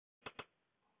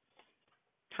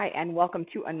Hi, and welcome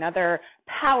to another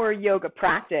power yoga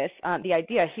practice. The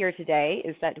idea here today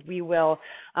is that we will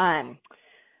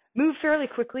move fairly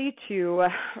quickly to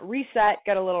reset,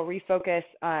 get a little refocus.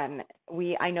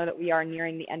 I know that we are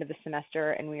nearing the end of the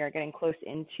semester and we are getting close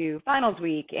into finals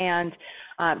week, and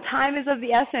time is of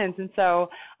the essence. And so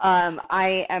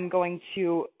I am going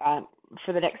to,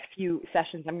 for the next few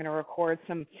sessions, I'm going to record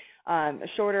some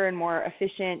shorter and more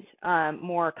efficient,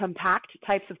 more compact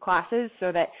types of classes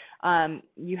so that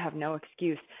you have no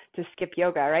excuse to skip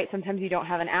yoga, right? Sometimes you don't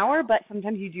have an hour, but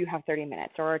sometimes you do have 30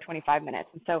 minutes or 25 minutes.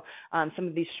 And so some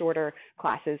of these shorter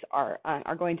classes are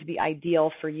going to be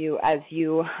ideal for you as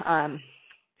you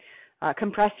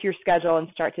compress your schedule and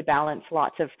start to balance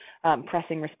lots of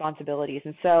pressing responsibilities.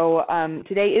 And so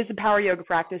today is a power yoga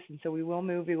practice, and so we will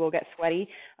move, we will get sweaty,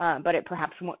 but it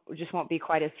perhaps just won't be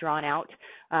quite as drawn out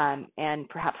and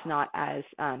perhaps not as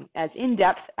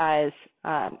in-depth as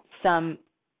some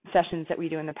sessions that we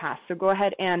do in the past. So go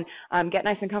ahead and get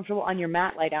nice and comfortable on your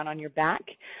mat, lie down on your back.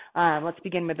 Let's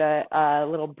begin with a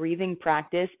little breathing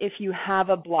practice. If you have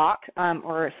a block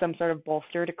or some sort of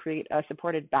bolster to create a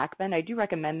supported back bend, I do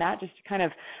recommend that just to kind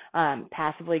of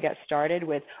passively get started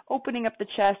with opening up the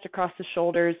chest across the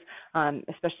shoulders,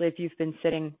 especially if you've been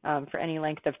sitting for any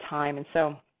length of time. And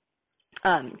so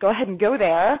go ahead and go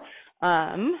there.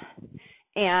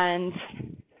 And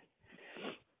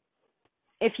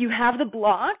if you have the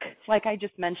block, like I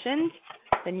just mentioned,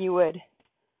 then you would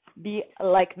be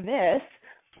like this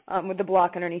with the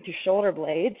block underneath your shoulder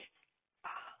blades.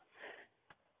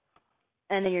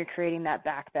 And then you're creating that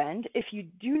back bend. If you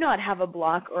do not have a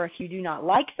block, or if you do not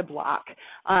like the block,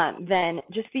 then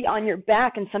just be on your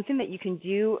back. And something that you can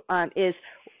do is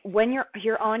when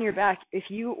you're on your back, if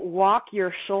you walk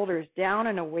your shoulders down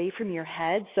and away from your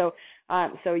head, so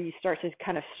you start to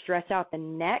kind of stretch out the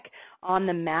neck on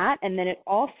the mat, and then it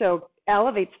also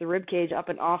elevates the rib cage up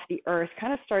and off the earth,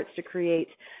 kind of starts to create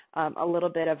a little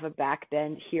bit of a back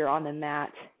bend here on the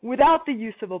mat without the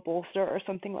use of a bolster or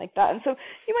something like that. And so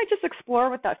you might just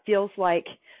explore what that feels like,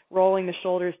 rolling the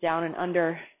shoulders down and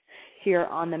under here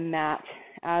on the mat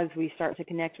as we start to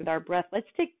connect with our breath. Let's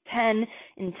take 10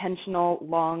 intentional,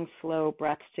 long, slow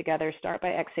breaths together. Start by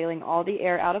exhaling all the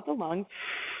air out of the lungs.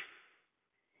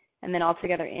 And then all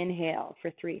together, inhale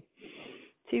for 3,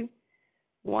 2,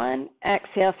 1.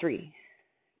 Exhale, 3,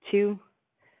 2,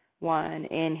 1.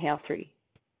 Inhale, 3,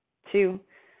 2,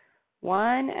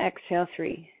 1. Exhale,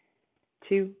 3,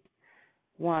 2,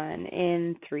 1.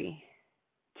 In, 3,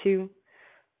 2,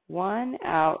 1.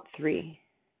 Out, 3,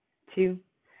 2,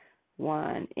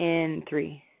 1. In,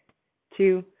 3,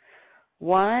 2,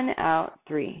 1. Out,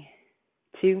 3,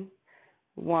 2,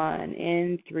 1.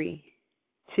 In, 3,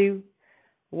 2,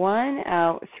 1.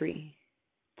 Out, 3,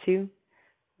 2,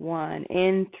 1.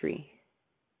 In, 3,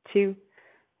 2,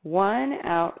 1.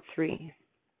 Out, 3,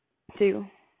 2,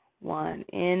 1.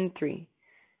 In, 3,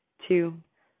 2,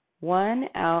 1.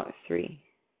 Out, 3,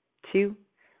 2,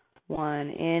 1.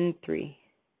 In, 3,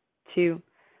 2,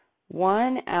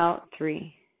 1. Out,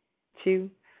 3, 2,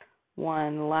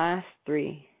 1. Last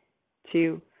 3,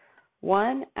 2,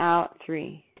 1. Out,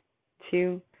 3,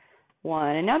 2,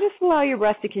 1. And now just allow your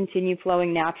breath to continue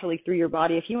flowing naturally through your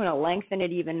body. If you want to lengthen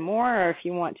it even more, or if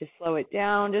you want to slow it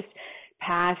down, just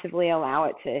passively allow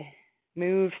it to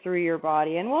move through your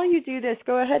body. And while you do this,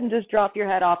 go ahead and just drop your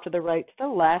head off to the right, to the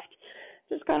left,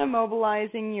 just kind of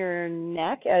mobilizing your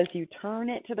neck as you turn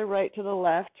it to the right, to the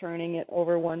left, turning it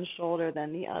over one shoulder,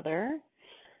 then the other.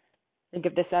 Think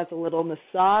of this as a little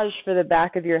massage for the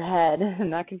back of your head,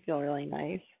 and that can feel really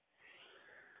nice.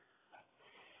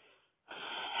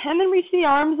 And then reach the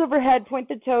arms overhead, point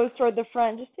the toes toward the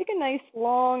front. Just take a nice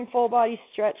long full body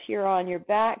stretch here on your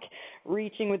back,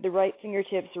 reaching with the right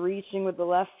fingertips, reaching with the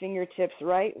left fingertips,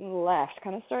 right and left,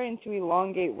 kind of starting to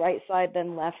elongate right side,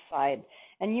 then left side.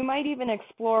 And you might even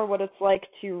explore what it's like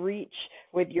to reach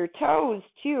with your toes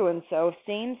too. And so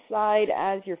same side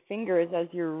as your fingers, as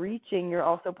you're reaching, you're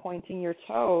also pointing your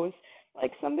toes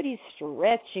like somebody's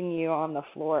stretching you on the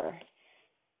floor.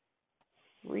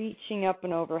 Reaching up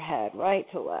and overhead, right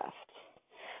to left.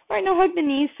 All right, now hug the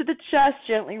knees to the chest.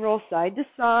 Gently roll side to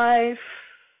side.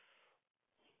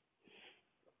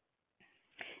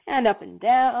 And up and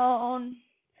down.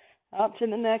 Up to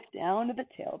the neck, down to the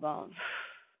tailbone.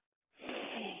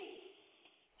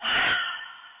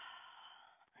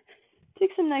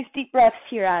 Take some nice deep breaths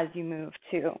here as you move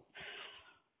too.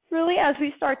 Really, as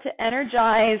we start to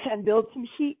energize and build some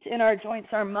heat in our joints,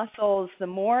 our muscles, the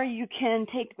more you can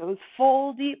take those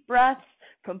full deep breaths,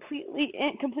 complete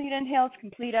inhales,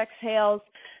 complete exhales,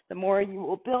 the more you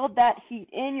will build that heat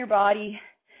in your body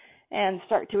and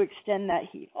start to extend that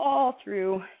heat all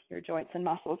through your joints and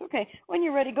muscles. Okay, when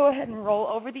you're ready, go ahead and roll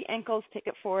over the ankles, take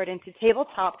it forward into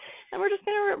tabletop, and we're just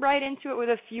going to rip right into it with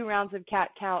a few rounds of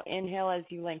cat-cow. Inhale as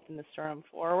you lengthen the sternum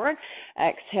forward.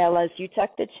 Exhale as you tuck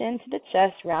the chin to the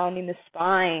chest, rounding the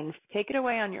spine. Take it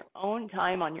away on your own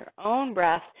time, on your own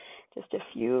breath. Just a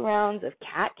few rounds of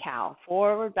cat-cow,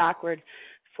 forward, backward,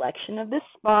 flexion of the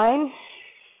spine.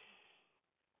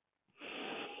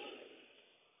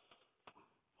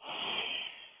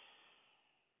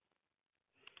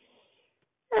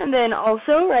 And then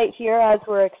also right here, as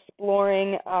we're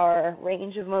exploring our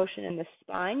range of motion in the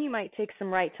spine, you might take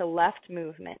some right to left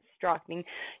movements, dropping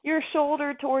your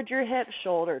shoulder towards your hip,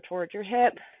 shoulder towards your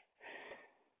hip.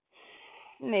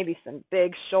 Maybe some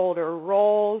big shoulder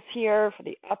rolls here for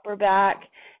the upper back,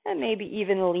 and maybe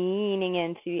even leaning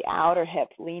into the outer hip,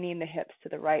 leaning the hips to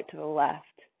the right, to the left.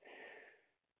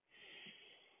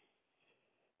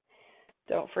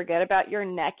 Don't forget about your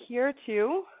neck here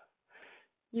too.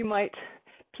 You might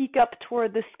peek up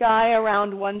toward the sky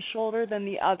around one shoulder than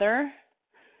the other.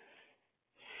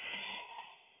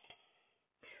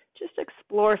 Just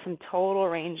explore some total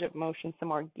range of motion, some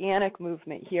organic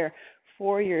movement here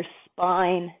for your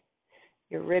spine,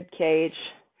 your rib cage,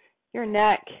 your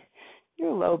neck,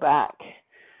 your low back.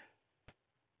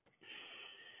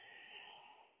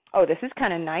 Oh, this is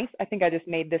kind of nice. I think I just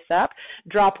made this up.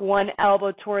 Drop one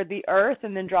elbow toward the earth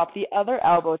and then drop the other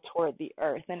elbow toward the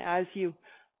earth. And as you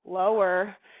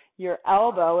lower your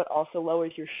elbow, it also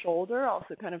lowers your shoulder,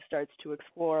 also kind of starts to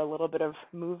explore a little bit of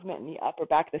movement in the upper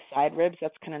back, the side ribs.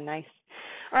 That's kind of nice.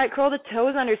 All right, curl the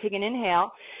toes under, take an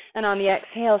inhale, and on the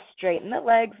exhale, straighten the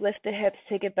legs, lift the hips,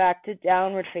 take it back to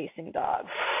downward facing dog.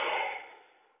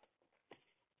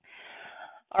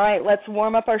 All right, let's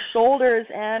warm up our shoulders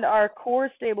and our core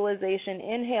stabilization.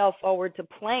 Inhale, forward to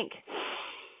plank.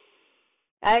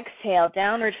 Exhale,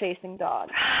 downward facing dog.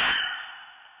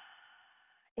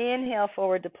 Inhale,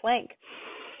 forward to plank.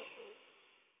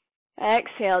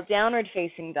 Exhale, downward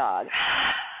facing dog.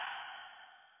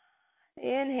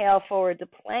 Inhale, forward to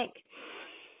plank.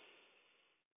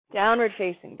 Downward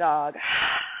facing dog.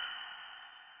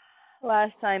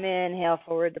 Last time, inhale,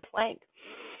 forward to plank.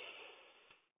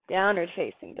 Downward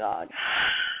facing dog.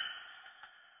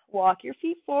 Walk your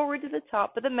feet forward to the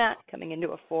top of the mat, coming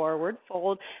into a forward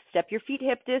fold. Step your feet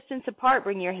hip distance apart.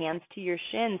 Bring your hands to your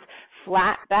shins.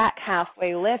 Flat back,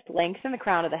 halfway lift. Lengthen the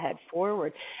crown of the head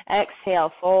forward.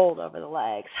 Exhale, fold over the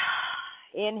legs.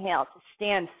 Inhale to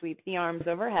stand, sweep the arms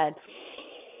overhead.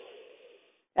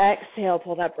 Exhale,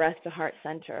 pull that breath to heart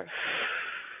center.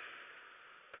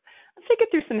 Let's take it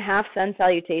through some half sun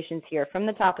salutations here from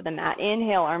the top of the mat.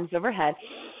 Inhale, arms overhead.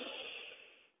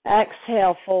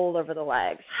 Exhale, fold over the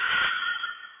legs.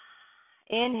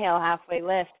 Inhale, halfway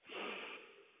lift.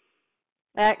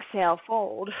 Exhale,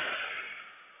 fold.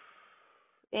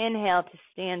 Inhale to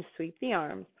stand, sweep the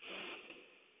arms.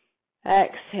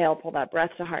 Exhale, pull that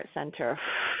breath to heart center.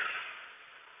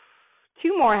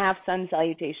 Two more half sun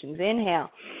salutations. Inhale.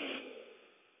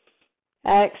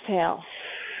 Exhale.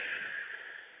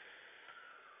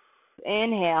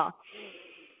 Inhale.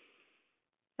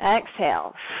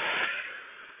 Exhale.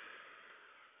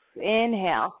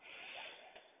 Inhale.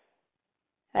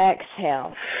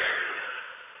 Exhale.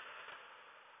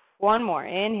 One more.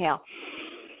 Inhale.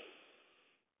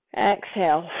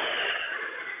 Exhale.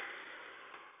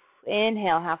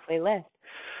 Inhale, halfway lift.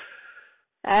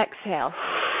 Exhale.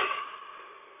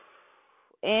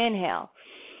 Inhale.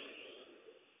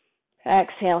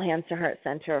 Exhale, hands to heart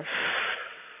center.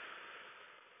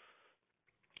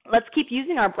 Let's keep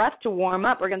using our breath to warm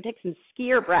up. We're going to take some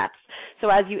skier breaths. So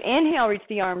as you inhale, reach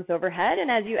the arms overhead, and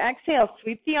as you exhale,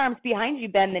 sweep the arms behind you,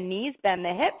 bend the knees, bend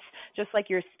the hips, just like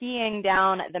you're skiing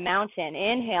down the mountain.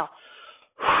 Inhale.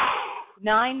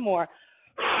 9 more.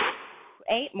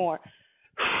 8 more.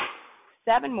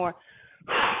 7 more.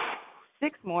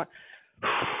 6 more.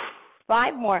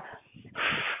 5 more.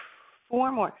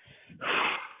 4 more.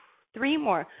 3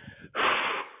 more.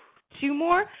 2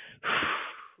 more.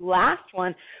 Last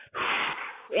one.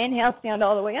 Inhale, stand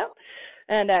all the way up.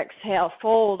 And exhale,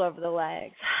 fold over the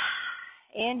legs.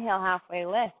 Inhale, halfway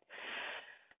lift.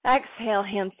 Exhale,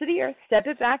 hands to the earth. Step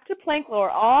it back to plank, lower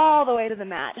all the way to the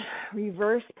mat.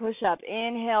 Reverse push-up.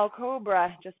 Inhale,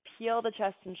 cobra. Just peel the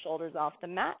chest and shoulders off the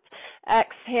mat.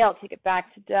 Exhale, take it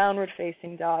back to downward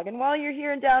facing dog. And while you're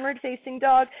here in downward facing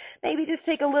dog, maybe just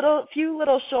take a few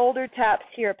little shoulder taps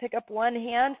here. Pick up one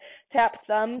hand, tap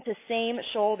thumb to same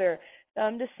shoulder.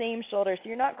 Thumb to same shoulder. So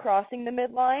you're not crossing the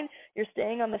midline. You're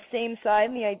staying on the same side.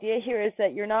 And the idea here is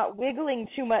that you're not wiggling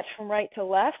too much from right to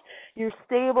left. You're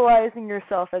stabilizing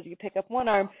yourself as you pick up one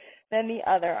arm, then the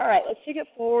other. All right, let's take it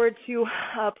forward to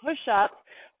push-up,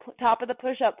 top of the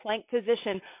push-up, plank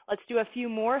position. Let's do a few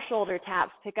more shoulder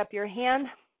taps. Pick up your hand,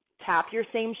 tap your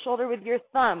same shoulder with your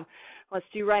thumb. Let's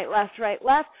do right, left, right,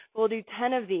 left. We'll do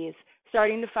 10 of these,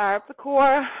 starting to fire up the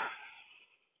core.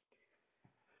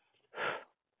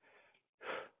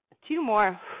 2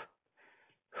 more.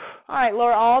 All right,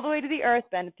 lower all the way to the earth,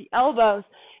 bend at the elbows.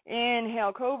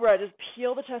 Inhale, cobra. Just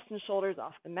peel the chest and shoulders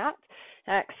off the mat.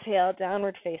 Exhale,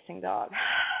 downward facing dog.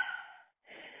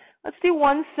 Let's do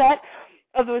one set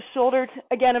of those shoulder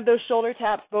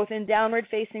taps, both in downward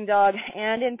facing dog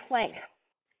and in plank.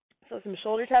 So some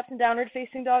shoulder taps in downward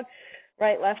facing dog.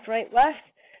 Right, left,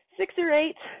 6 or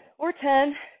 8 or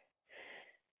 10.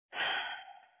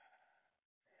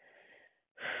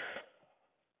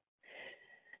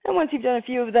 And once you've done a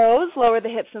few of those, lower the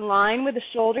hips in line with the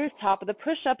shoulders, top of the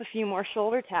push-up, a few more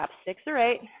shoulder taps, 6 or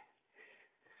 8.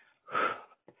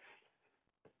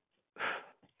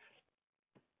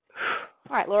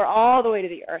 All right, lower all the way to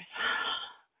the earth.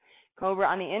 Cobra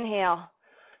on the inhale,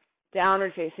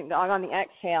 downward facing dog on the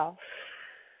exhale.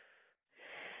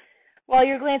 While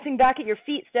you're glancing back at your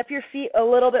feet, step your feet a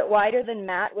little bit wider than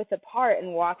mat width apart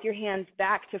and walk your hands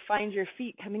back to find your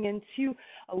feet coming into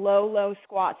a low, low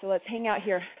squat. So let's hang out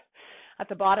here at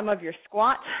the bottom of your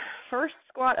squat. First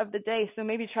squat of the day, so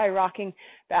maybe try rocking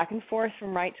back and forth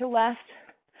from right to left.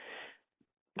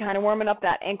 Kind of warming up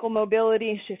that ankle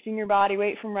mobility, shifting your body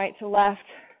weight from right to left.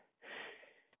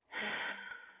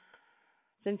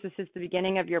 Since this is the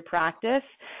beginning of your practice,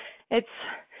 it's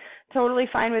totally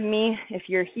fine with me if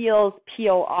your heels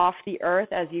peel off the earth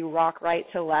as you rock right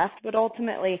to left, but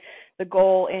ultimately the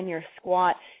goal in your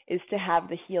squat is to have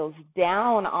the heels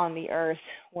down on the earth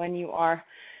when you are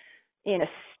in a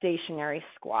stationary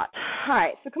squat. All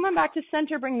right, so come on back to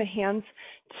center. Bring the hands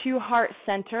to heart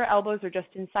center. Elbows are just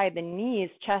inside the knees.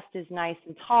 Chest is nice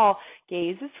and tall.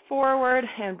 Gaze is forward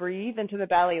and breathe into the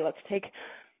belly. Let's take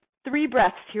 3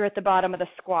 breaths here at the bottom of the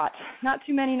squat. Not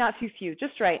too many, not too few,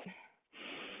 just right.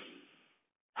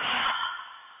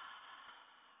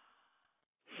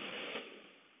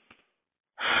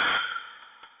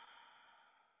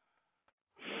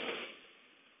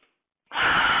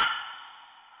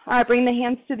 All right, bring the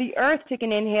hands to the earth. Take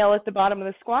an inhale at the bottom of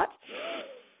the squat.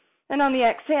 And on the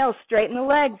exhale, straighten the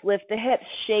legs, lift the hips,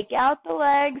 shake out the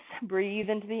legs, breathe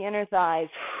into the inner thighs.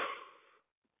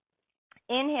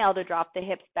 Inhale to drop the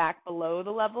hips back below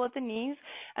the level at the knees,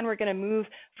 and we're going to move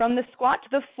from the squat to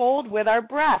the fold with our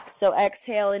breath. So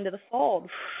exhale into the fold.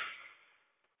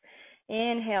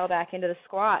 Inhale back into the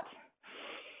squat.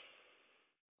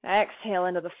 Exhale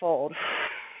into the fold.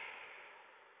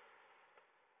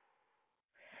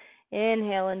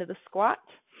 Inhale into the squat.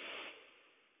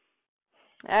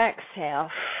 Exhale.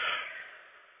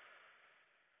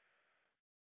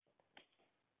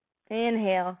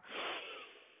 Inhale.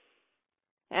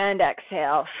 And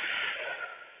exhale.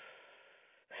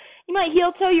 You might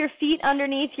heel toe your feet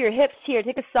underneath your hips here.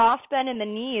 Take a soft bend in the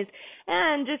knees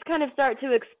and just kind of start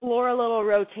to explore a little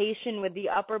rotation with the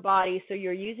upper body. So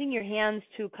you're using your hands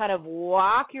to kind of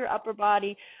walk your upper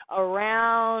body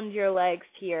around your legs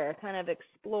here. Kind of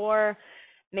explore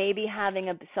maybe having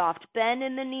a soft bend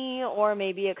in the knee, or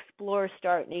maybe explore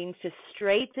starting to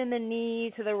straighten the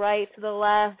knee to the right, to the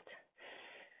left.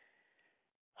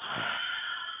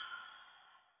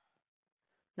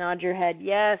 Nod your head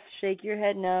yes, shake your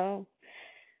head no.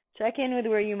 Check in with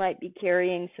where you might be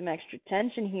carrying some extra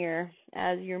tension here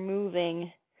as you're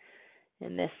moving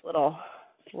in this little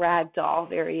ragdoll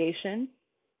variation.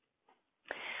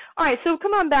 All right, so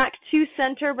come on back to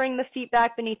center. Bring the feet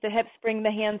back beneath the hips. Bring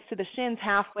the hands to the shins.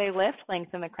 Halfway lift.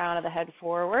 Lengthen the crown of the head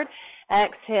forward.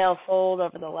 Exhale, fold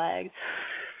over the legs.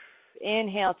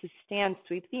 Inhale to stand,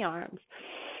 sweep the arms.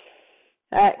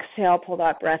 Exhale, pull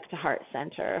that breath to heart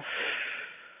center.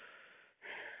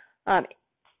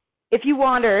 If you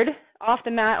wandered off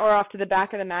the mat or off to the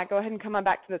back of the mat, go ahead and come on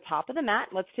back to the top of the mat.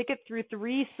 Let's take it through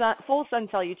 3 full sun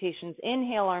salutations.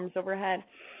 Inhale, arms overhead.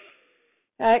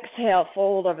 Exhale,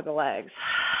 fold over the legs.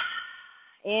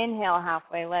 Inhale,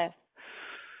 halfway lift.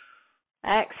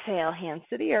 Exhale, hands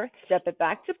to the earth. Step it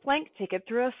back to plank. Take it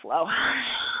through a flow.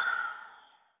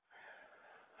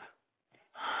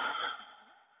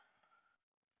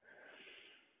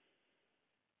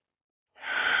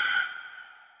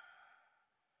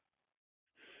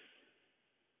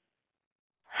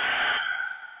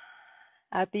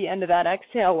 At the end of that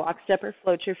exhale, walk, step, or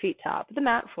float your feet top of the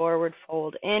mat, forward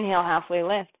fold. Inhale, halfway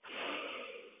lift.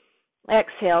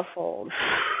 Exhale, fold.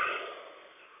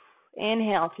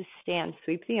 Inhale to stand,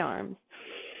 sweep the arms.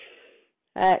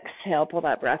 Exhale, pull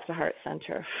that breath to heart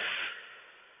center.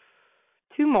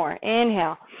 2 more.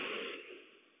 Inhale.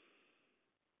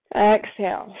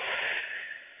 Exhale.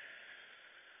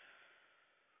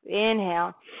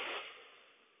 Inhale.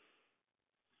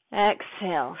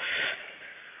 Exhale.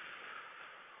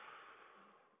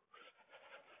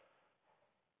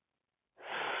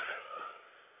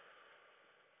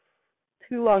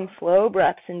 Two long, slow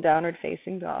breaths in downward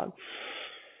facing dog.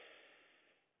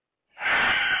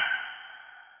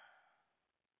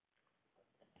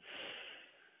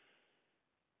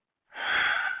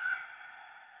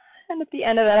 And at the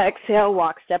end of that exhale,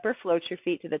 walk, step, or float your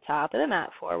feet to the top of the mat,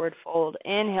 forward fold.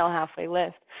 Inhale, halfway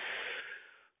lift.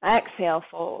 Exhale,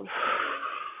 fold.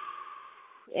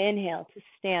 Inhale to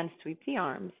stand, sweep the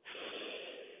arms.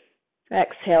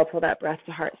 Exhale, pull that breath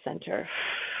to heart center.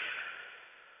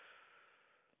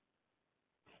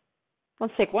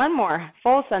 Let's take one more.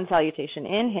 Full sun salutation.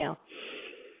 Inhale.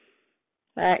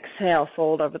 Exhale,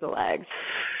 fold over the legs.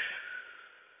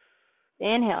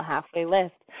 Inhale, halfway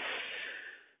lift.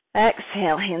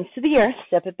 Exhale, hands to the earth.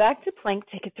 Step it back to plank.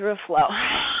 Take it through a flow.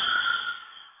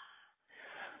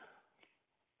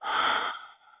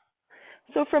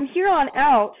 So from here on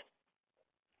out,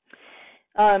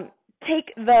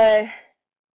 take the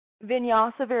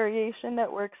vinyasa variation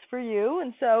that works for you.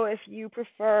 And so if you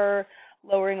prefer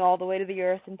lowering all the way to the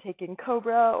earth and taking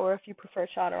cobra, or if you prefer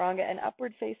chaturanga and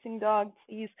upward facing dog,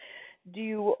 please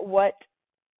do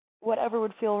whatever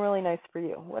would feel really nice for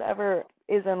you, whatever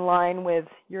is in line with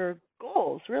your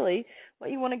goals, really,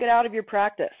 what you want to get out of your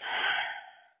practice.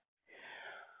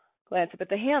 Glance up at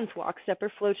the hands, walk, step,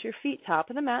 or float your feet, top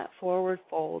of the mat, forward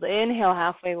fold. Inhale,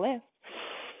 halfway lift.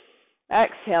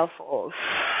 Exhale, fold.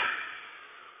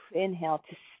 Inhale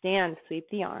to stand, sweep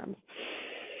the arms.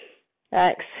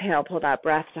 Exhale, pull that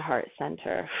breath to heart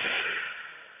center.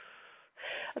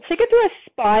 Let's take it through a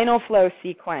spinal flow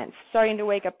sequence, starting to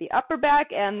wake up the upper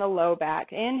back and the low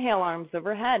back. Inhale, arms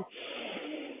overhead.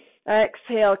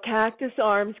 Exhale, cactus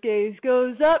arms, gaze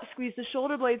goes up. Squeeze the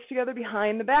shoulder blades together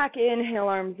behind the back. Inhale,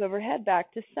 arms overhead,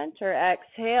 back to center.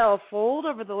 Exhale, fold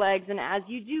over the legs, and as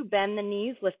you do, bend the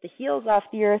knees, lift the heels off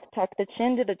the earth, tuck the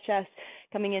chin to the chest,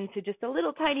 coming into just a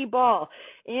little tiny ball.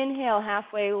 Inhale,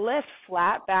 halfway lift,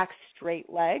 flat back, straight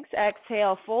legs.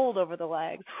 Exhale, fold over the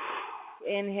legs.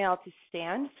 Inhale to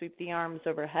stand, sweep the arms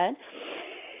overhead.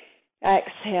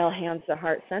 Exhale, hands to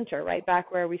heart center, right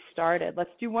back where we started. Let's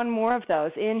do one more of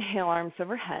those. Inhale, arms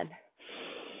overhead.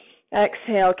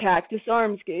 Exhale, cactus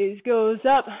arms, gaze goes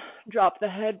up. Drop the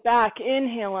head back.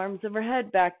 Inhale, arms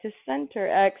overhead, back to center.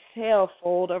 Exhale,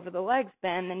 fold over the legs,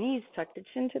 bend the knees, tuck the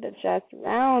chin to the chest,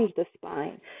 round the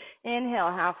spine.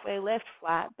 Inhale, halfway lift,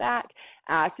 flat back.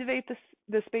 Activate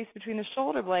the space between the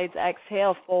shoulder blades.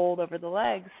 Exhale, fold over the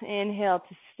legs. Inhale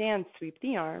to stand, sweep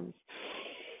the arms.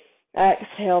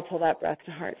 Exhale, pull that breath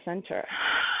to heart center.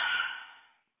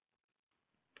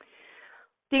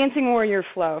 Dancing warrior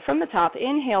flow. From the top,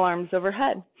 inhale, arms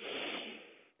overhead.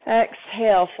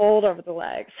 Exhale, fold over the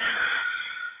legs.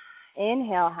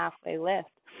 Inhale, halfway lift.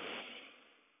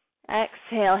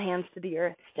 Exhale, hands to the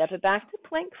earth. Step it back to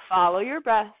plank. Follow your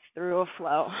breath through a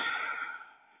flow.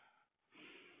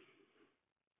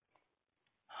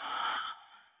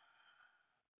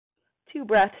 Two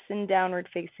breaths in downward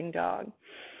facing dog.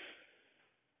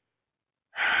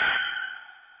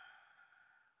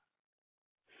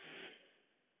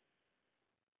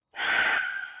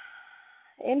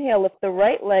 Inhale, lift the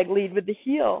right leg, lead with the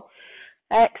heel.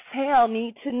 Exhale,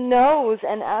 knee to nose,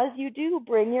 and as you do,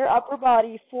 bring your upper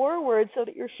body forward so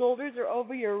that your shoulders are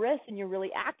over your wrists and you're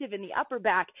really active in the upper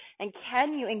back. And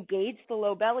can you engage the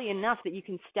low belly enough that you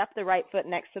can step the right foot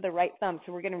next to the right thumb?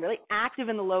 So we're getting really active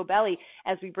in the low belly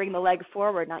as we bring the leg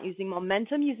forward, not using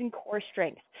momentum, using core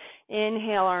strength.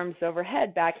 Inhale, arms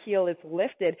overhead, back heel is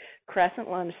lifted, crescent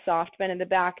lunge, soft bend in the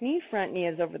back knee, front knee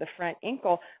is over the front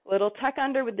ankle, little tuck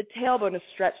under with the tailbone to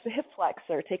stretch the hip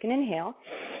flexor. Take an inhale.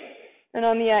 And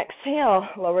on the exhale,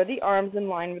 lower the arms in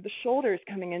line with the shoulders,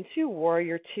 coming into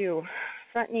warrior two.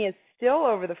 Front knee is still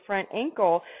over the front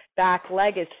ankle. Back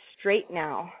leg is straight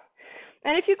now.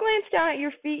 And if you glance down at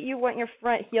your feet, you want your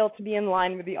front heel to be in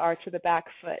line with the arch of the back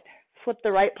foot. Flip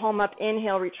the right palm up.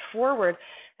 Inhale, reach forward.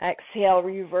 Exhale,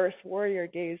 reverse warrior.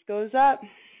 Gaze goes up.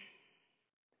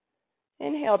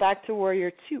 Inhale, back to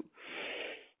warrior two.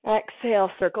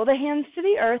 Exhale, circle the hands to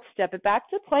the earth, step it back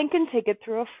to plank and take it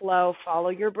through a flow. Follow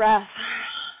your breath.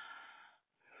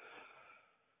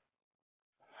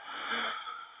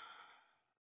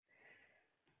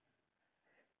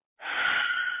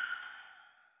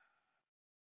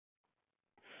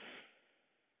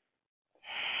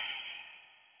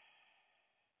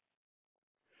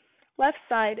 Left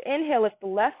side, inhale, lift the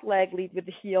left leg, lead with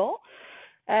the heel.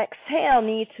 Exhale,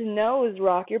 knee to nose.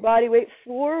 Rock your body weight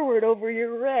forward over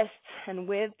your wrists. And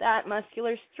with that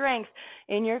muscular strength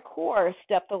in your core,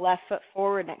 step the left foot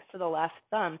forward next to the left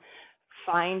thumb.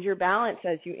 Find your balance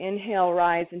as you inhale,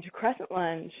 rise into crescent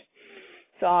lunge.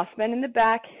 Soft bend in the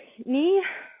back knee.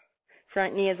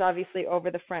 Front knee is obviously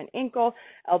over the front ankle.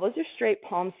 Elbows are straight,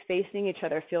 palms facing each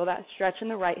other. Feel that stretch in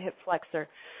the right hip flexor.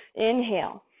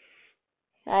 Inhale.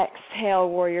 Exhale,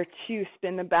 warrior two.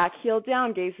 Spin the back heel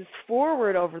down. Gazes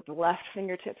forward over the left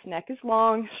fingertips. Neck is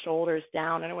long. Shoulders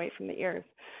down and away from the ears.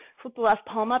 Flip the left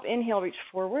palm up. Inhale, reach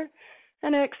forward.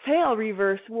 And exhale,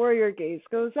 reverse warrior. Gaze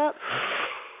goes up.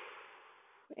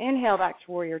 Inhale, back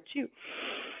to warrior two.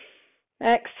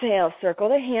 Exhale, circle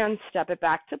the hands. Step it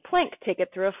back to plank. Take it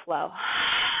through a flow.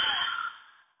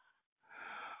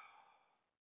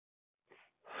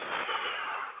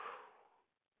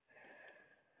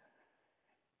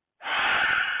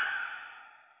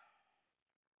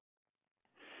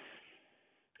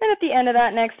 And at the end of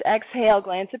that next exhale,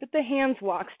 glance up at the hands,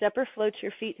 walk, step, or float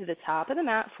your feet to the top of the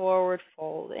mat, forward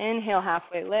fold. Inhale,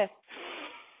 halfway lift.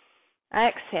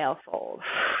 Exhale, fold.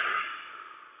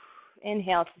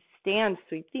 Inhale to stand,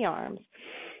 sweep the arms.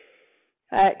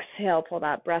 Exhale, pull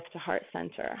that breath to heart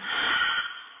center.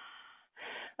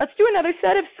 Let's do another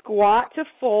set of squat to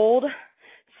fold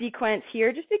sequence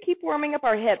here, just to keep warming up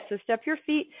our hips. So step your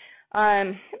feet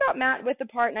about mat width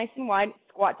apart, nice and wide,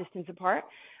 squat distance apart.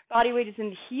 Body weight is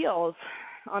in the heels.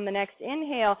 On the next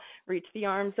inhale, reach the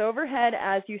arms overhead.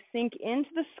 As you sink into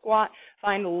the squat,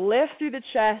 find lift through the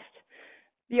chest.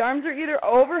 The arms are either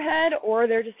overhead or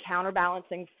they're just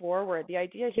counterbalancing forward. The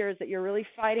idea here is that you're really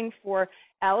fighting for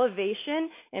elevation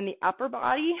in the upper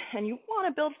body, and you want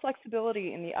to build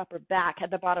flexibility in the upper back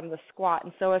at the bottom of the squat.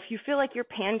 And so if you feel like you're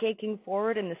pancaking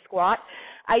forward in the squat,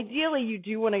 ideally you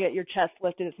do want to get your chest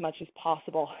lifted as much as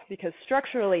possible, because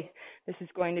structurally this is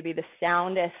going to be the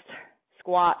soundest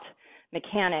squat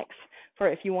mechanics for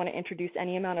if you want to introduce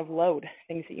any amount of load,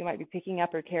 things that you might be picking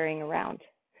up or carrying around.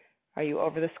 Are you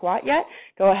over the squat yet?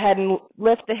 Go ahead and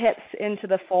lift the hips into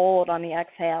the fold on the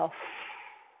exhale.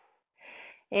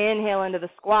 Inhale into the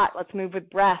squat. Let's move with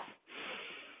breath.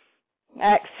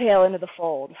 Exhale into the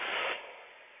fold.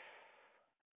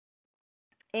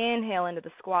 Inhale into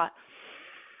the squat.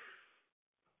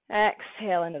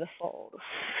 Exhale into the fold.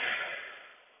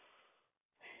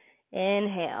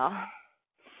 Inhale.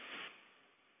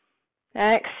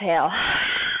 Exhale.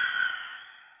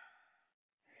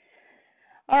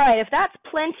 All right, if that's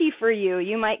plenty for you,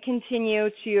 you might continue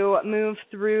to move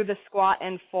through the squat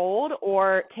and fold,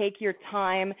 or take your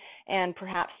time and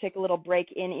perhaps take a little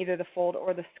break in either the fold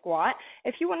or the squat.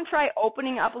 If you want to try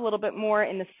opening up a little bit more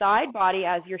in the side body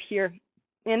as you're here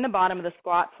in the bottom of the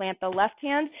squat, plant the left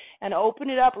hand and open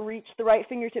it up, reach the right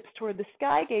fingertips toward the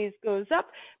sky, gaze goes up,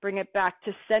 bring it back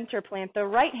to center, plant the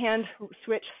right hand,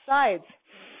 switch sides.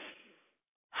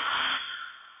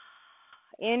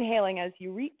 Inhaling as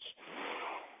you reach.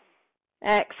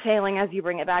 Exhaling as you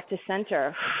bring it back to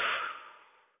center.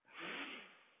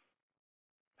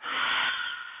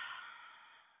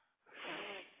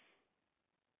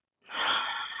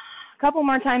 A couple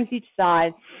more times each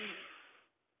side.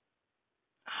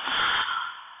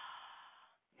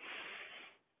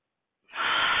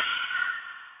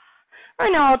 All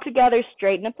right, now all together,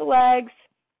 straighten up the legs.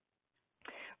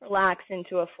 Relax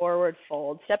into a forward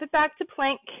fold. Step it back to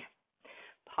plank.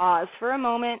 Pause for a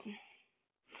moment.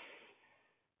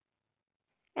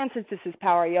 And since this is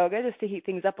power yoga, just to heat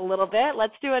things up a little bit,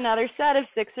 let's do another set of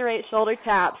 6 or 8 shoulder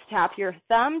taps. Tap your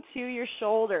thumb to your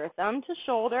shoulder, thumb to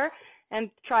shoulder, and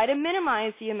try to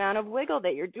minimize the amount of wiggle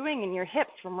that you're doing in your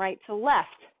hips from right to left.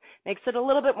 Makes it a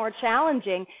little bit more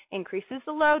challenging, increases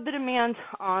the load, the demand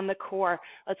on the core.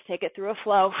 Let's take it through a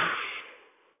flow.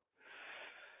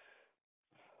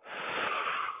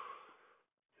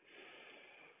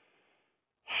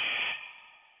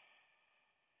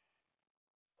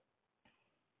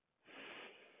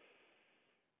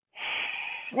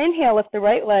 Inhale, lift the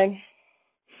right leg.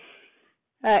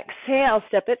 Exhale,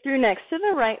 step it through next to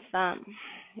the right thumb.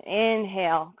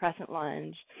 Inhale, crescent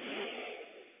lunge.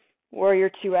 Warrior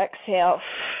two, exhale.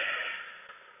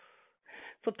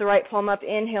 Flip the right palm up,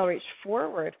 inhale, reach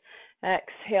forward.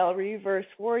 Exhale, reverse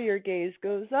warrior, gaze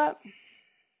goes up.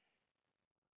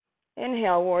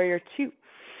 Inhale, warrior two.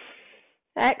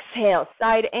 Exhale,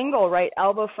 side angle, right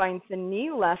elbow finds the knee,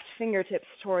 left fingertips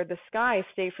toward the sky.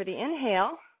 Stay for the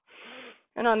inhale.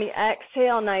 And on the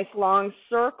exhale, nice long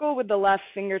circle with the left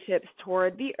fingertips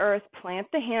toward the earth. Plant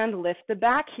the hand, lift the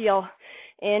back heel.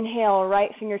 Inhale,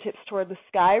 right fingertips toward the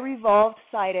sky, revolved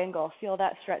side angle. Feel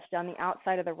that stretch down the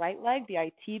outside of the right leg, the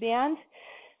IT band.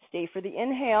 Stay for the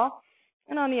inhale.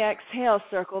 And on the exhale,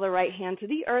 circle the right hand to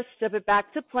the earth, step it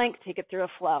back to plank, take it through a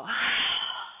flow.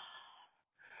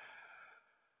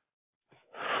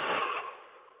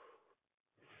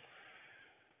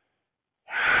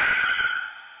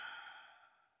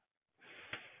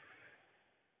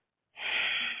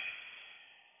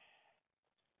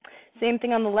 Same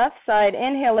thing on the left side.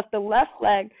 Inhale, lift the left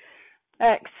leg.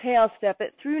 Exhale, step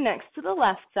it through next to the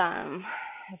left thumb.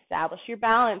 Establish your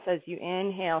balance as you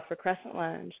inhale for crescent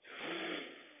lunge.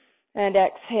 And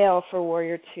exhale for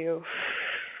warrior two.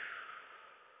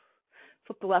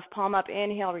 Flip the left palm up.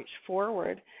 Inhale, reach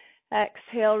forward.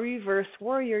 Exhale, reverse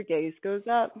warrior. Gaze goes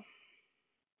up.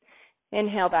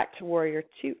 Inhale, back to warrior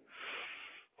two.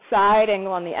 Side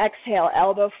angle on the exhale.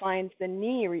 Elbow finds the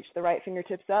knee. Reach the right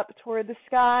fingertips up toward the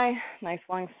sky. Nice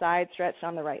long side stretch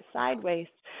on the right side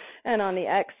waist. And on the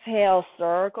exhale,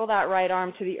 circle that right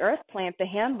arm to the earth. Plant the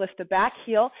hand. Lift the back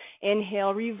heel.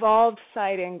 Inhale, revolved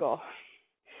side angle.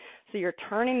 So you're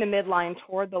turning the midline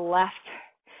toward the left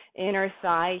inner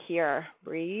thigh here.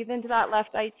 Breathe into that left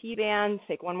IT band.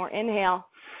 Take one more inhale.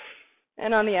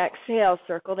 And on the exhale,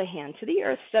 circle the hand to the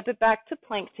earth. Step it back to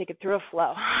plank. Take it through a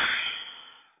flow.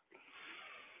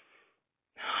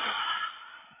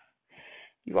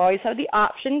 You always have the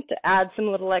option to add some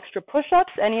little extra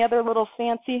push-ups, any other little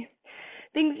fancy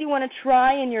things you want to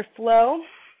try in your flow.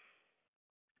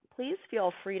 Please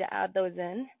feel free to add those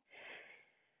in.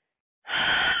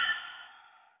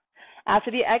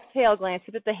 After the exhale, glance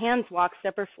up at the hands, walk,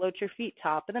 step, or float your feet,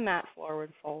 top of the mat,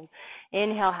 forward fold.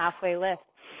 Inhale, halfway lift.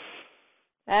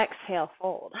 Exhale,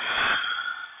 fold.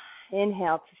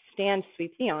 Inhale to stand,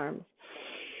 sweep the arms.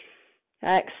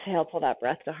 Exhale, pull that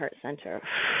breath to heart center.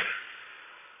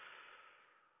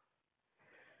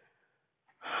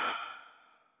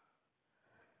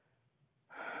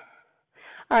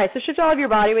 All right, so shift all of your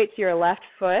body weight to your left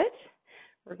foot.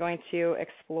 We're going to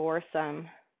explore some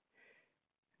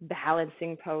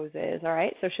balancing poses. All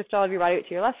right, so shift all of your body weight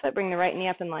to your left foot. Bring the right knee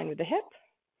up in line with the hip.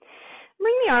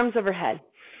 Bring the arms overhead.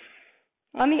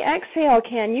 On the exhale,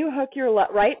 can you hook your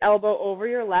right elbow over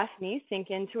your left knee, sink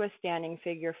into a standing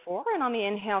figure four, and on the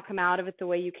inhale, come out of it the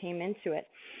way you came into it.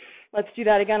 Let's do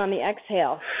that again on the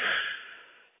exhale.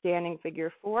 Standing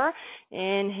figure four.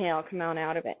 Inhale, come on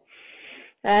out of it.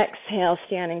 Exhale,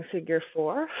 standing figure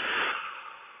four.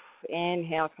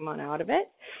 Inhale, come on out of it.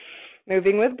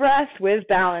 Moving with breath, with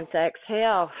balance.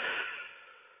 Exhale.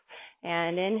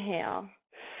 And inhale.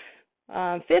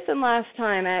 Fifth and last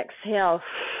time, exhale.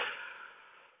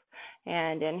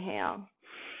 And inhale.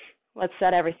 Let's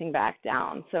set everything back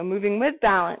down. So moving with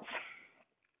balance.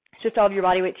 Shift all of your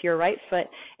body weight to your right foot.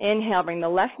 Inhale, bring the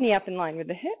left knee up in line with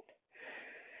the hip.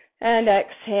 And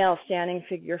exhale, standing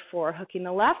figure four, hooking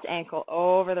the left ankle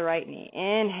over the right knee.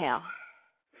 Inhale.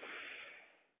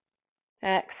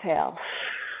 Exhale.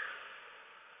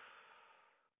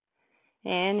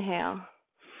 Inhale.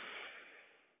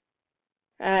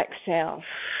 Exhale.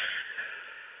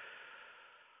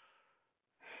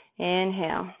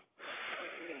 Inhale.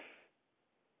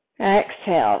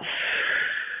 Exhale.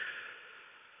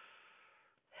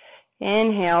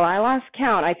 Inhale. I lost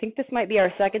count. I think this might be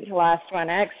our second to last one.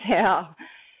 Exhale.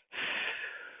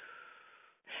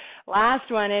 Last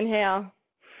one. Inhale.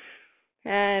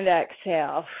 And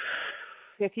exhale.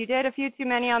 If you did a few too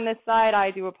many on this side, I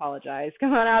do apologize.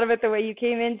 Come on out of it the way you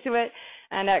came into it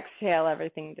and exhale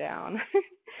everything down.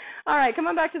 All right, come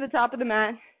on back to the top of the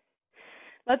mat.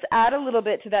 Let's add a little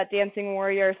bit to that dancing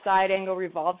warrior side angle,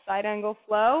 revolve side angle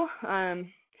flow.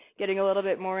 Getting a little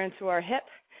bit more into our hip.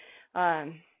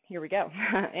 Here we go.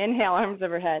 Inhale, arms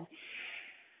overhead.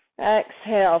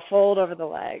 Exhale, fold over the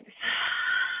legs.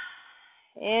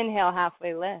 Inhale,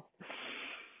 halfway lift.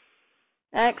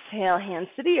 Exhale, hands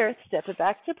to the earth. Step it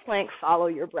back to plank. Follow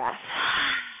your breath.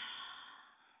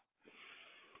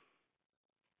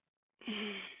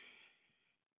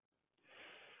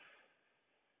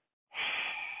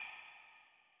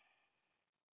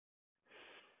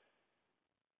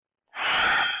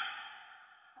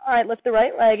 All right, lift the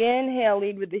right leg. Inhale,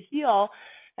 lead with the heel.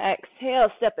 Exhale,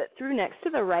 step it through next to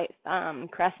the right thumb.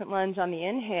 Crescent lunge on the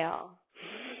inhale.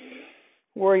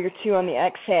 Warrior two on the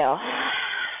exhale.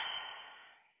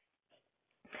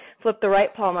 Flip the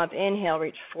right palm up. Inhale,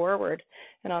 reach forward.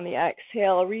 And on the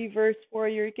exhale, reverse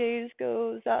warrior gaze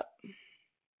goes up.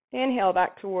 Inhale,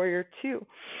 back to warrior two.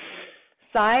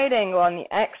 Side angle on the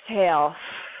exhale.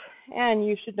 And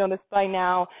you should know this by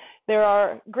now. There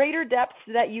are greater depths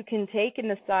that you can take in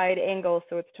the side angle,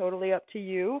 so it's totally up to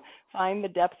you. Find the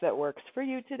depth that works for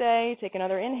you today. Take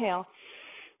another inhale.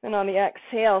 And on the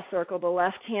exhale, circle the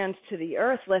left hand to the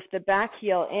earth. Lift the back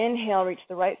heel. Inhale, reach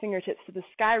the right fingertips to the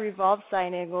sky. Revolve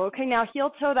side angle. Okay, now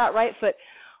heel toe that right foot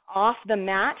off the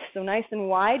mat, so nice and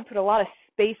wide. Put a lot of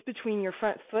space between your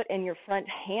front foot and your front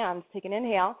hands. Take an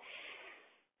inhale.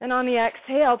 And on the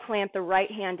exhale, plant the right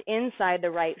hand inside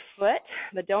the right foot,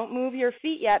 but don't move your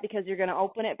feet yet because you're going to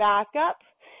open it back up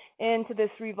into this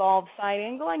revolved side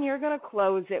angle, and you're going to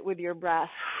close it with your breath.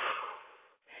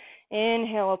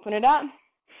 Inhale, open it up.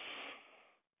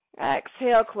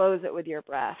 Exhale, close it with your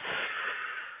breath.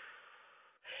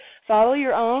 Follow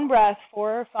your own breath,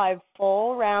 4 or 5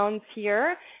 full rounds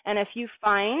here. And if you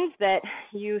find that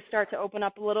you start to open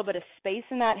up a little bit of space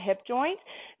in that hip joint,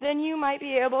 then you might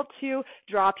be able to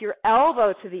drop your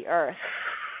elbow to the earth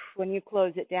when you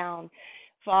close it down.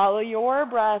 Follow your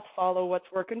breath. Follow what's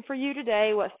working for you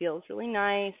today, what feels really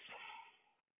nice.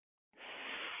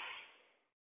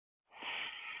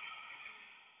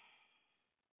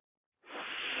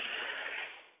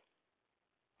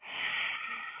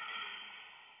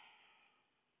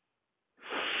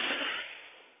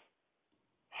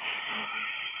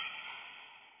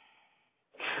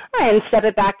 All right, and step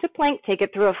it back to plank. Take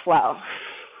it through a flow.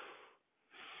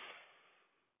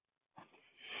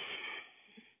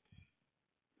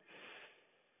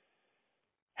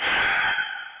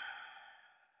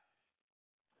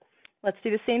 Let's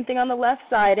do the same thing on the left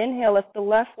side. Inhale, lift the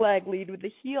left leg, lead with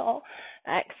the heel.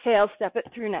 Exhale, step it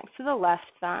through next to the left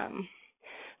thumb.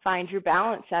 Find your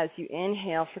balance as you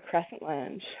inhale for crescent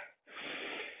lunge.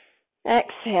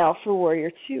 Exhale for warrior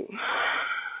 2.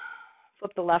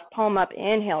 Flip the left palm up.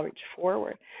 Inhale, reach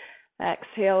forward.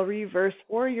 Exhale, reverse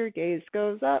warrior. Gaze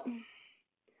goes up.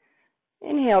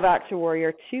 Inhale, back to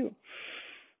warrior 2.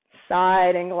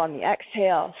 Side angle on the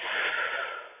exhale.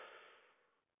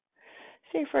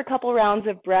 Stay for a couple rounds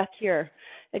of breath here,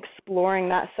 exploring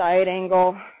that side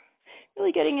angle,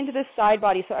 really getting into this side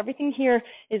body. So everything here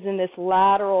is in this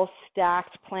lateral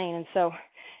stacked plane, and so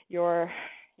you're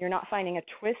not finding a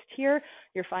twist here.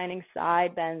 You're finding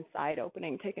side bend, side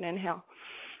opening. Take an inhale.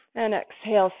 And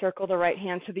exhale, circle the right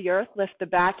hand to the earth. Lift the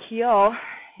back heel.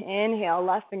 Inhale,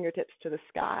 left fingertips to the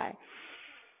sky.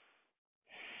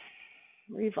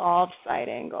 Revolve, side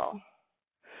angle.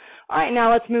 All right,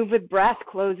 now let's move with breath.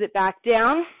 Close it back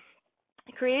down.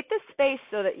 Create the space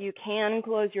so that you can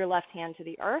close your left hand to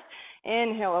the earth.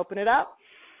 Inhale, open it up.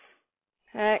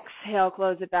 Exhale,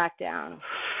 close it back down.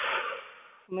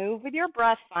 Move with your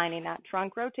breath, finding that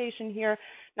trunk rotation here,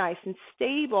 nice and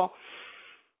stable.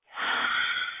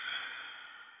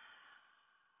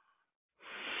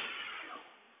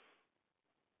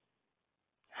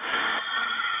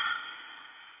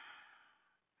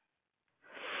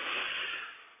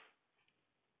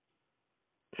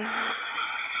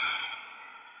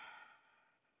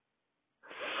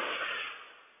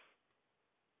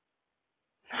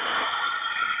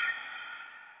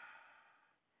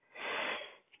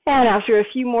 And after a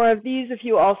few more of these, if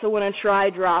you also want to try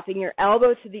dropping your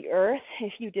elbow to the earth,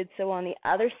 if you did so on the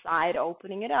other side,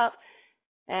 opening it up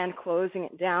and closing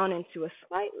it down into a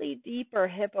slightly deeper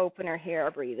hip opener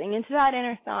here, breathing into that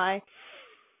inner thigh.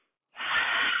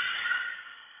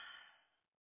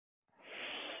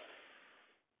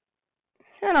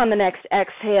 And on the next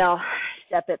exhale,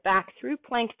 step it back through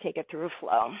plank, take it through a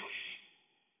flow.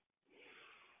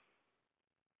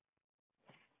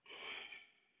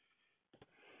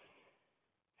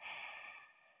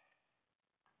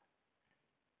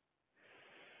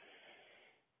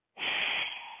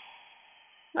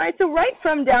 All right, so right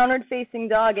from downward facing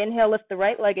dog, inhale, lift the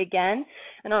right leg again.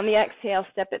 And on the exhale,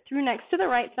 step it through next to the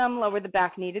right thumb, lower the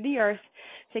back knee to the earth.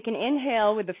 Take an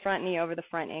inhale with the front knee over the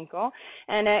front ankle.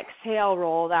 And exhale,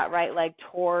 roll that right leg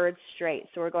towards straight.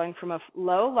 So we're going from a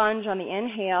low lunge on the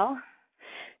inhale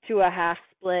to a half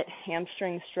split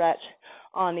hamstring stretch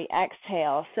on the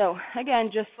exhale. So again,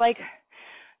 just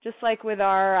like with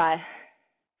our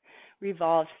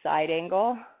revolved side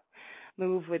angle,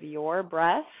 move with your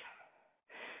breath.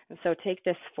 And so take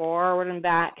this forward and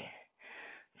back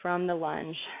from the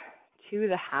lunge to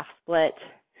the half split.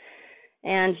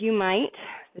 And you might,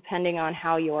 depending on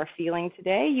how you're feeling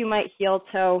today, you might heel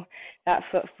toe that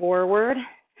foot forward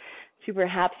to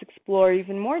perhaps explore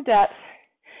even more depth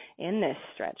in this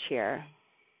stretch here.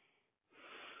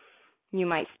 You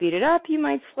might speed it up, you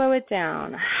might slow it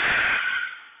down.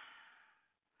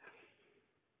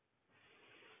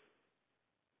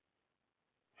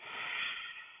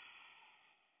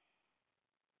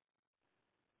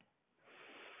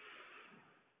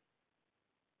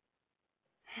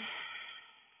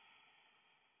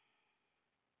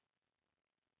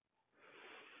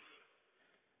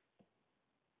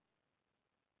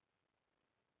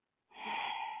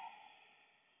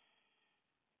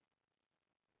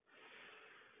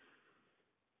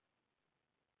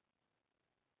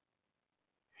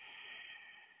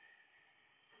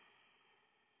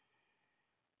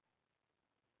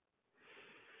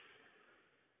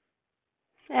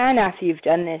 And after you've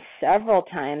done this several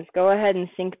times, go ahead and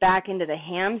sink back into the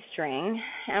hamstring.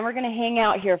 And we're going to hang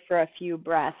out here for a few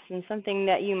breaths. And something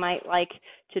that you might like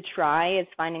to try is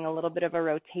finding a little bit of a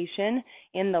rotation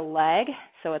in the leg.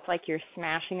 So it's like you're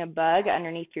smashing a bug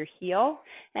underneath your heel.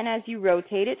 And as you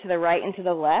rotate it to the right and to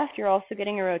the left, you're also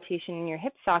getting a rotation in your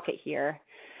hip socket here.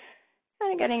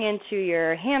 Kind of getting into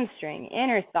your hamstring,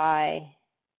 inner thigh,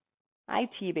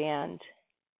 IT band.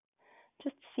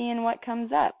 Just seeing what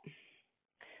comes up.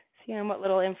 Seeing what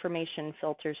little information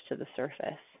filters to the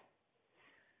surface.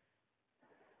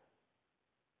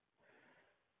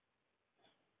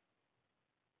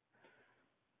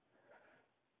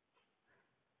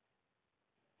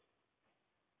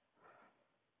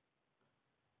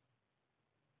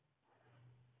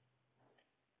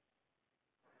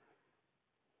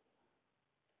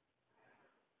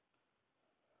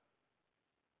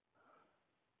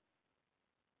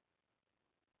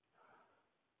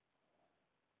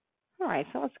 All right,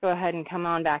 so let's go ahead and come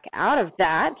on back out of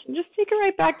that. Just take it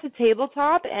right back to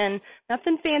tabletop, and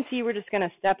nothing fancy. We're just going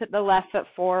to step at the left foot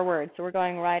forward. So we're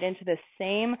going right into the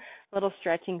same little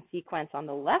stretching sequence on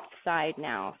the left side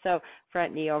now. So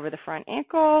front knee over the front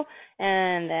ankle,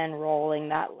 and then rolling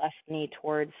that left knee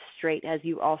towards straight as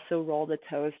you also roll the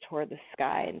toes toward the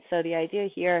sky. And so the idea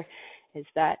here is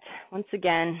that, once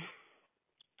again,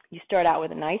 you start out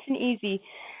with a nice and easy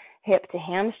hip to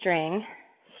hamstring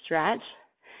stretch.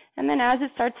 And then as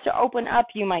it starts to open up,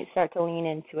 you might start to lean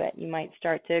into it. You might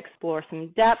start to explore some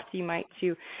depth. You might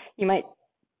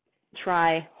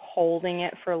try holding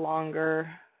it for longer.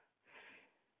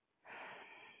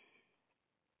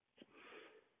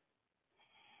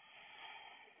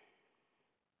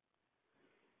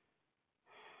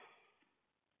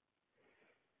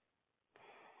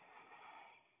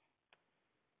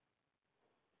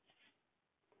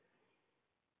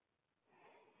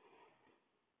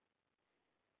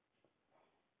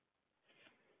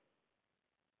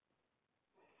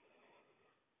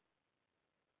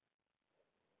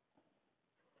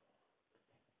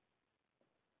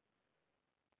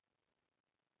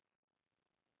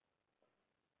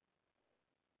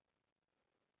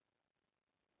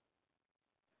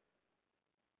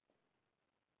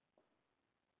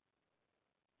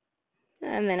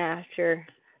 And then after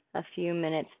a few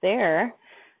minutes there,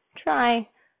 try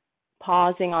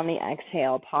pausing on the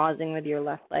exhale, pausing with your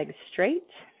left leg straight,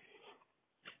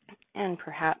 and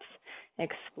perhaps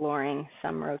exploring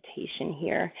some rotation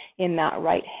here in that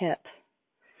right hip.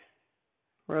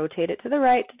 Rotate it to the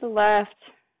right, to the left.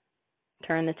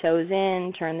 Turn the toes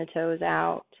in, turn the toes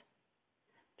out.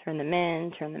 Turn them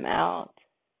in, turn them out.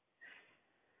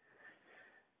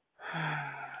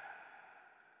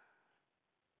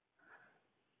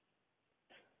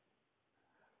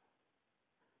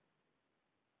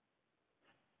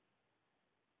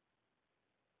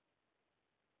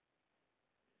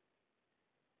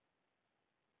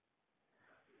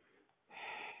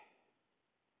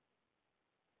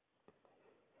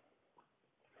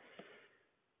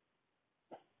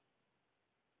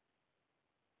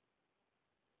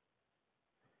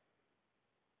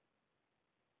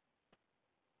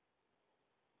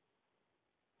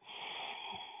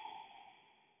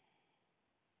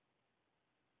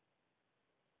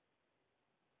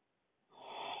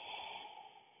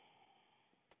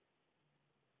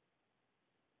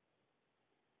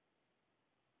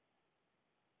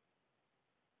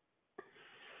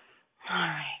 All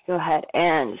right, go ahead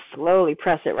and slowly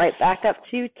press it right back up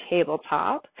to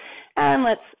tabletop. And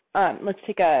let's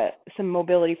take some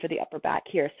mobility for the upper back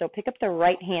here. So pick up the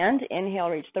right hand, inhale,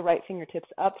 reach the right fingertips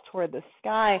up toward the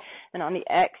sky, and on the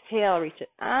exhale, reach it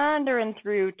under and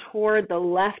through toward the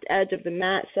left edge of the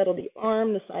mat. Settle the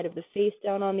arm, the side of the face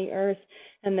down on the earth,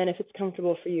 and then if it's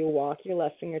comfortable for you, walk your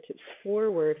left fingertips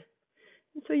forward.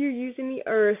 And so you're using the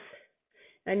earth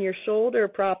and your shoulder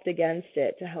propped against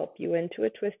it to help you into a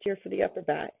twist here for the upper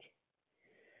back.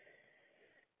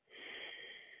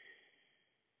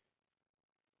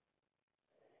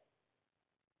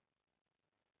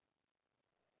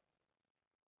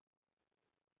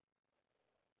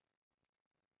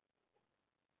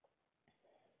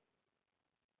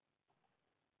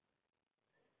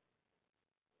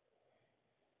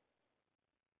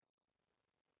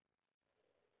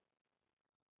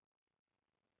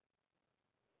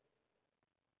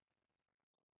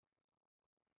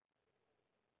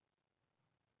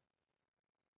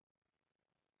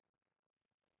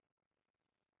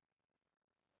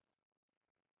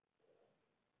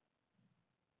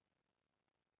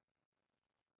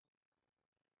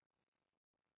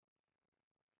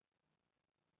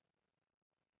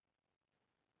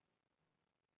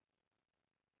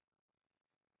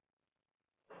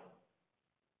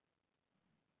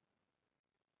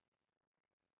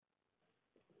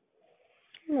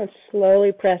 Let's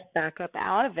slowly press back up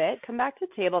out of it. Come back to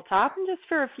tabletop and just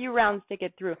for a few rounds take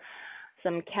it through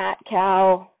some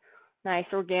cat-cow, nice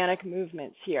organic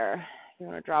movements here. You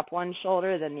want to drop one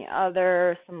shoulder, then the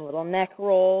other, some little neck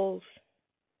rolls.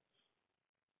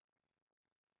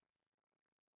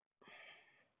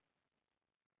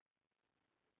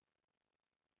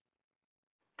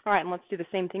 All right, and let's do the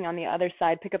same thing on the other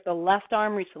side. Pick up the left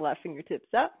arm, reach the left fingertips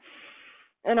up.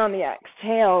 And on the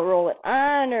exhale, roll it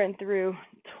under and through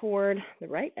toward the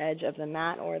right edge of the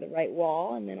mat or the right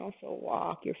wall, and then also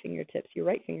walk your fingertips, your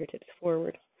right fingertips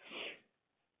forward.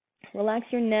 Relax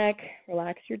your neck,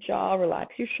 relax your jaw,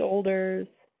 relax your shoulders.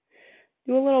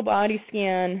 Do a little body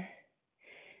scan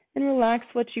and relax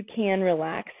what you can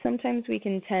relax. Sometimes we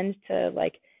can tend to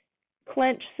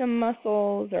clench some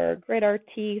muscles or grit our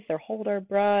teeth or hold our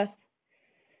breath.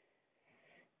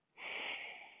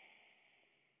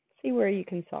 See where you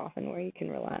can soften, where you can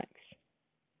relax.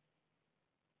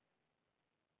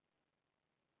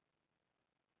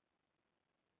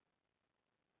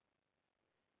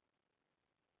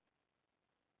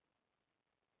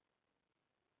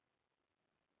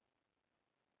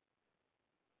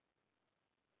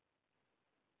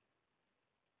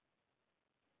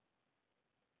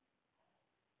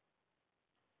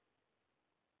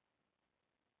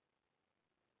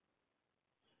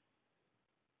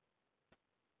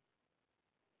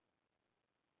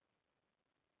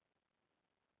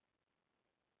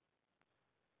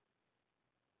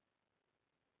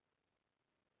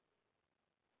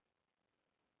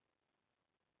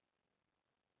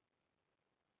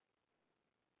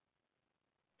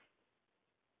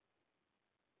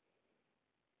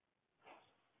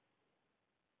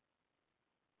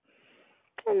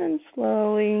 And then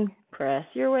slowly press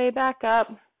your way back up.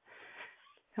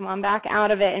 Come on back out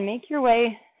of it and make your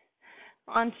way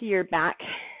onto your back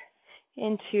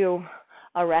into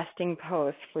a resting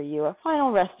pose for you, a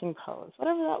final resting pose.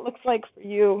 Whatever that looks like for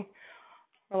you.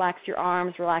 Relax your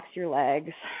arms, relax your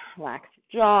legs, relax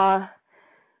your jaw.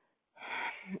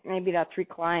 Maybe that's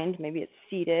reclined, maybe it's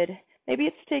seated. Maybe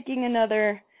it's taking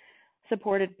another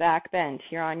supported back bend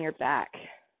here on your back.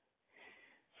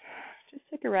 Just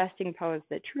take a resting pose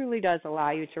that truly does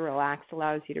allow you to relax,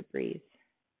 allows you to breathe.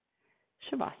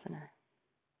 Shavasana.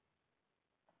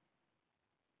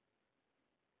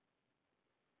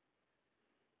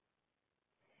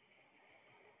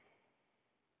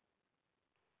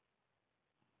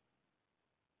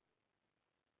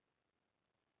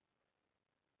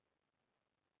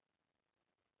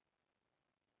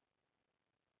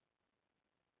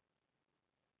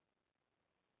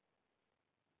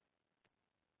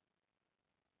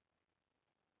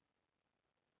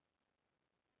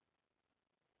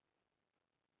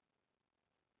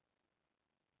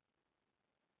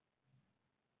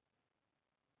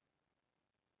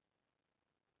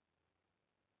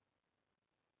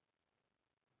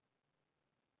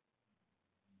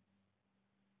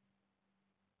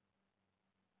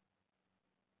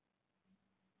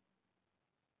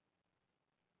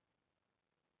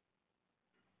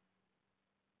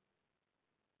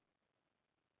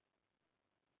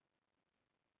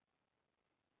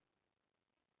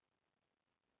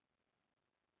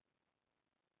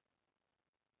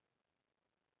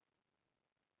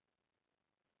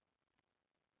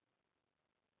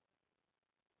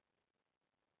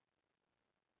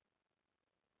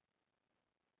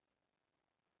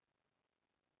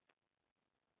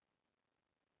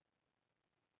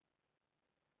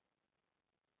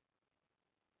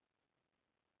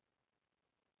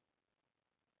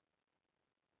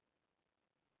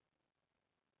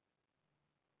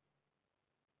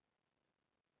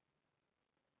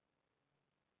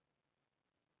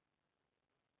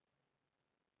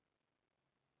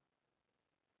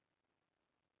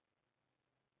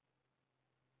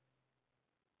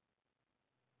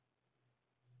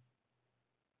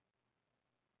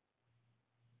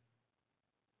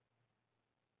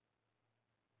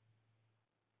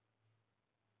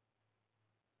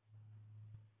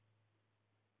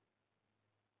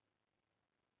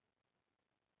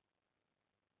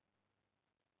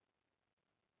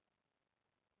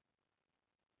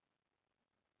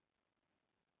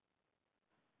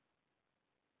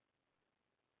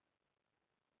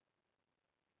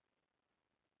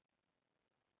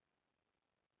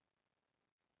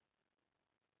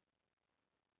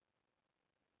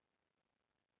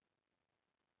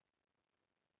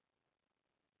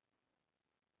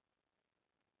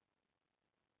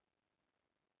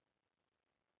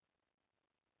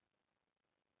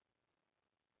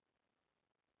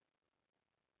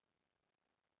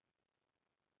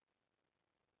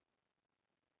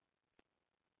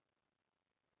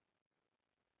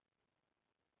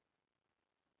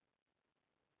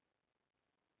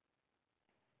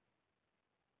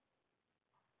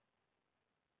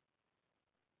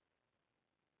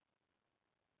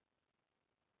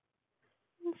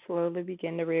 And slowly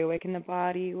begin to reawaken the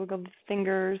body. Wiggle the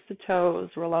fingers, the toes,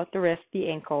 roll out the wrists, the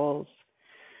ankles.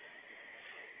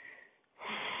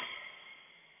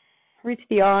 Reach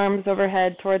the arms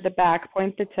overhead toward the back,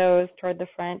 point the toes toward the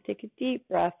front. Take a deep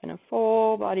breath and a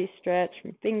full body stretch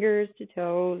from fingers to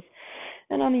toes.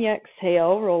 And on the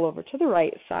exhale, roll over to the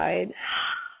right side.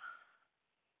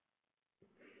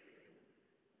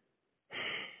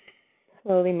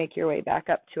 Slowly make your way back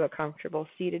up to a comfortable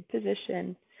seated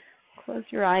position. Close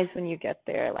your eyes when you get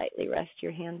there. Lightly rest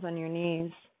your hands on your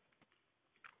knees.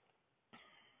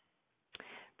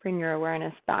 Bring your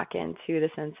awareness back into the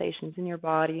sensations in your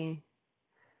body,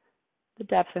 the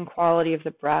depth and quality of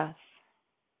the breath,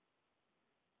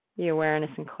 the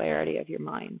awareness and clarity of your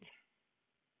mind.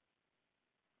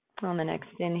 On the next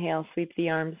inhale, sweep the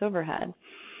arms overhead.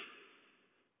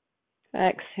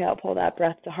 Exhale, pull that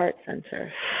breath to heart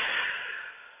center.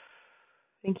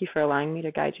 Thank you for allowing me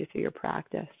to guide you through your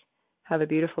practice. Have a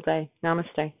beautiful day.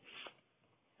 Namaste.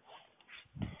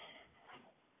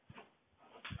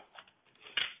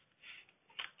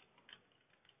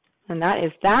 And that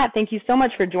is that. Thank you so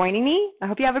much for joining me. I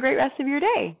hope you have a great rest of your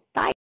day. Bye.